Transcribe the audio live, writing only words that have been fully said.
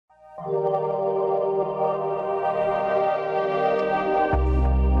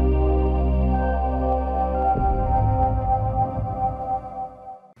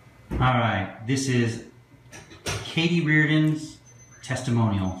this is Katie Reardon's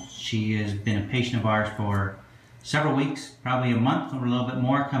testimonial. She has been a patient of ours for several weeks, probably a month or a little bit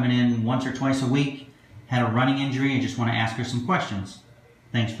more, coming in once or twice a week. Had a running injury and just want to ask her some questions.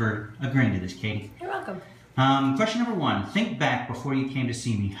 Thanks for agreeing to this, Katie. You're welcome. Question number one, think back before you came to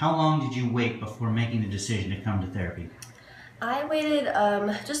see me. How long did you wait before making the decision to come to therapy? I waited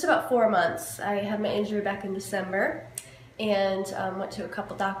just about 4 months. I had my injury back in December and went to a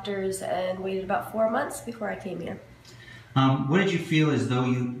couple doctors and waited about 4 months before I came here. What did you feel as though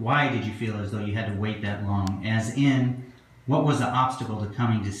why did you feel as though you had to wait that long? As in, what was the obstacle to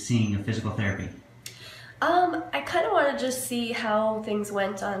coming to seeing a physical therapy? I kind of wanted to just see how things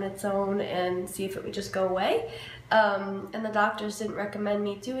went on its own and see if it would just go away. And the doctors didn't recommend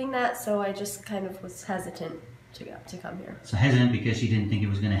me doing that, so I just kind of was hesitant to come here. So hesitant because you didn't think it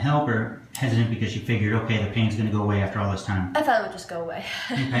was going to help, or hesitant because you figured, okay, the pain's going to go away after all this time? I thought it would just go away.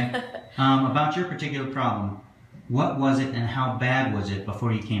 Okay. About your particular problem, what was it and how bad was it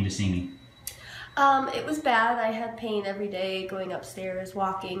before you came to see me? It was bad. I had pain every day going upstairs,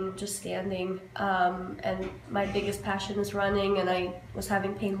 walking, just standing, and my biggest passion is running, and I was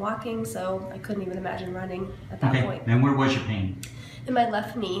having pain walking, so I couldn't even imagine running at that point. And where was your pain? In my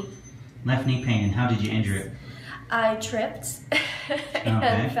left knee. Left knee pain, and how did you injure it? I tripped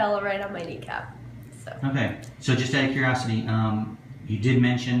and fell right on my kneecap. So. Okay, so just out of curiosity, you did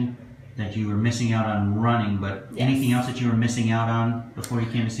mention that you were missing out on running, but yes. Anything else that you were missing out on before you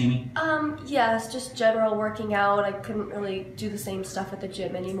came to see me? Yes, just general working out. I couldn't really do the same stuff at the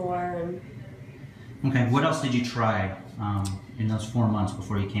gym anymore. And okay, what else did you try in those 4 months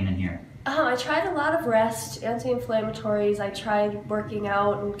before you came in here? I tried a lot of rest, anti-inflammatories. I tried working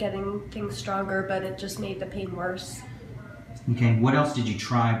out and getting things stronger, but it just made the pain worse. Okay, what else did you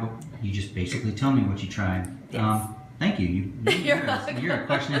try? You just basically told me what you tried. Yes. Thank you. You're a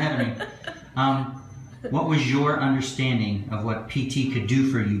question ahead of me. What was your understanding of what PT could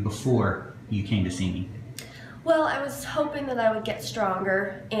do for you before you came to see me? Well, I was hoping that I would get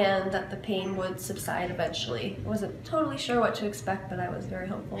stronger and that the pain would subside eventually. I wasn't totally sure what to expect, but I was very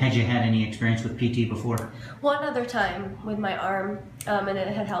hopeful. Had you had any experience with PT before? One other time with my arm, and it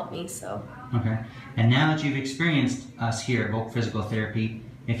had helped me, so. Okay. And now that you've experienced us here at Volk Physical Therapy,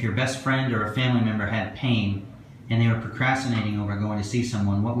 if your best friend or a family member had pain and they were procrastinating over going to see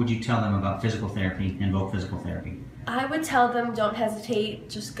someone, what would you tell them about physical therapy and Volk Physical Therapy? I would tell them, don't hesitate,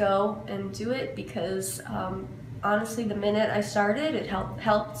 just go and do it, because honestly, the minute I started, it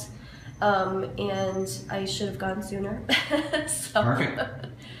helped, and I should have gone sooner. So. Perfect.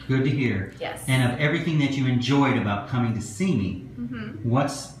 Good to hear. Yes. And of everything that you enjoyed about coming to see me,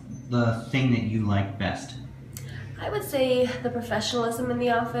 what's the thing that you like best? I would say the professionalism in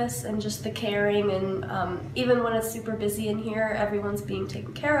the office and just the caring, and even when it's super busy in here, everyone's being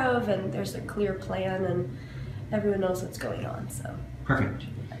taken care of and there's a clear plan and everyone knows what's going on. So. Perfect.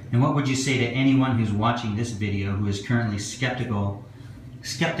 And what would you say to anyone who's watching this video who is currently skeptical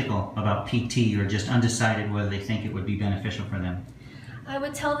about PT or just undecided whether they think it would be beneficial for them? I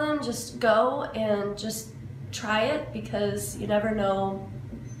would tell them just go and just try it, because you never know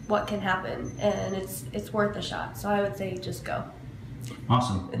what can happen, and it's worth a shot. So I would say just go.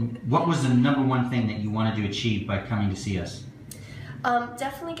 Awesome. What was the #1 thing that you wanted to achieve by coming to see us?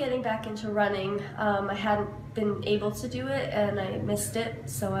 Definitely getting back into running. I hadn't been able to do it and I missed it,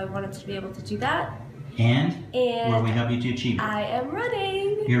 so I wanted to be able to do that. And will we help you to achieve it? I am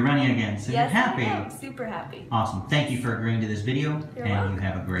running. You're running again, so yes, you're happy. I am super happy. Awesome. Thank you for agreeing to this video, You're and welcome. you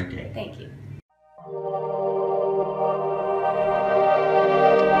have a great day. Thank you.